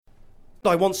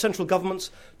I want central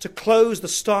governments to close the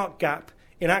stark gap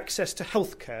in access to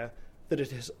healthcare that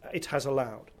it has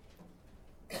allowed.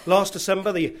 Last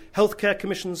December, the Healthcare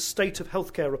Commission's State of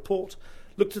Healthcare report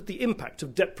looked at the impact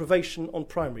of deprivation on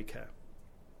primary care.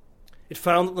 It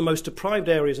found that the most deprived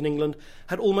areas in England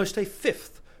had almost a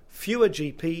fifth fewer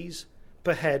GPs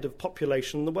per head of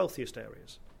population than the wealthiest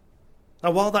areas.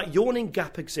 Now, while that yawning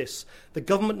gap exists, the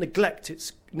government neglects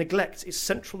its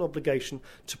central obligation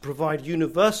to provide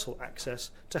universal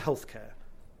access to healthcare.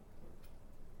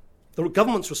 The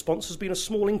government's response has been a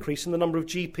small increase in the number of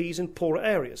GPs in poorer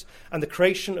areas and the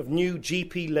creation of new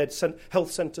GP-led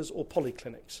health centres or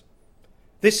polyclinics.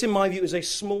 This, in my view, is a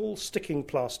small sticking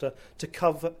plaster to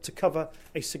cover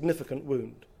a significant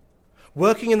wound.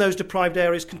 Working in those deprived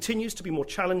areas continues to be more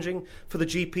challenging for the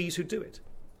GPs who do it.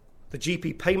 The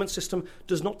GP payment system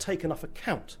does not take enough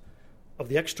account of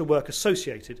the extra work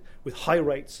associated with high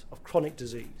rates of chronic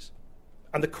disease.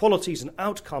 And the qualities and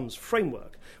outcomes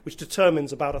framework, which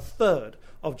determines about a third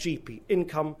of GP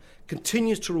income,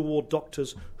 continues to reward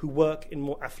doctors who work in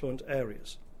more affluent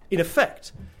areas. In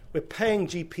effect, we're paying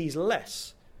GPs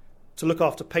less to look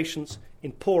after patients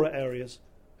in poorer areas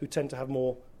who tend to have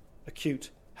more acute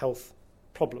health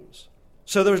problems.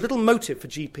 So there is little motive for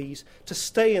GPs to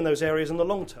stay in those areas in the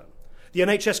long term. The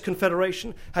NHS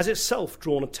Confederation has itself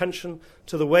drawn attention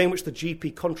to the way in which the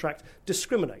GP contract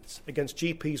discriminates against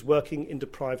GPs working in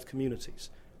deprived communities.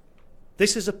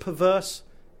 This is a perverse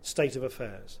state of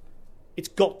affairs. It's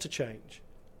got to change.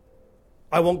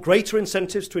 I want greater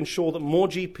incentives to ensure that more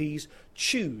GPs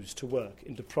choose to work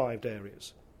in deprived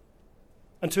areas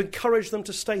and to encourage them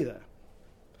to stay there.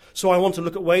 So I want to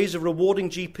look at ways of rewarding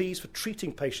GPs for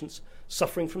treating patients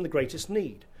suffering from the greatest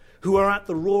need, who are at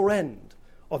the raw end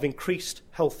of increased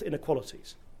health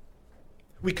inequalities.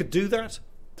 We could do that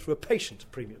through a patient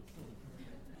premium.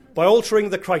 By altering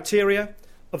the criteria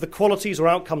of the qualities or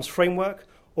outcomes framework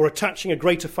or attaching a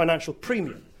greater financial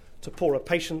premium to poorer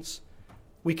patients,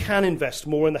 we can invest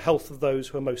more in the health of those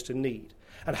who are most in need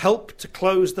and help to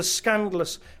close the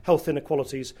scandalous health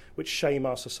inequalities which shame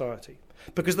our society.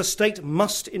 Because the state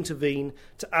must intervene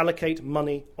to allocate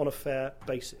money on a fair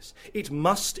basis. It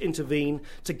must intervene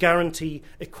to guarantee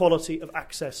equality of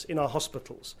access in our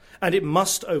hospitals. And it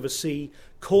must oversee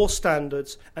core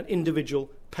standards and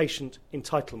individual patient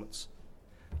entitlements.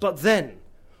 But then,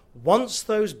 once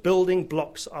those building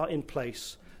blocks are in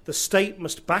place, the state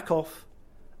must back off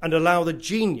and allow the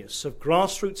genius of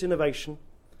grassroots innovation,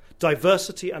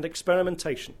 diversity and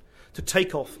experimentation to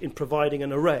take off in providing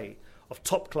an array of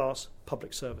top-class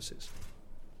public services.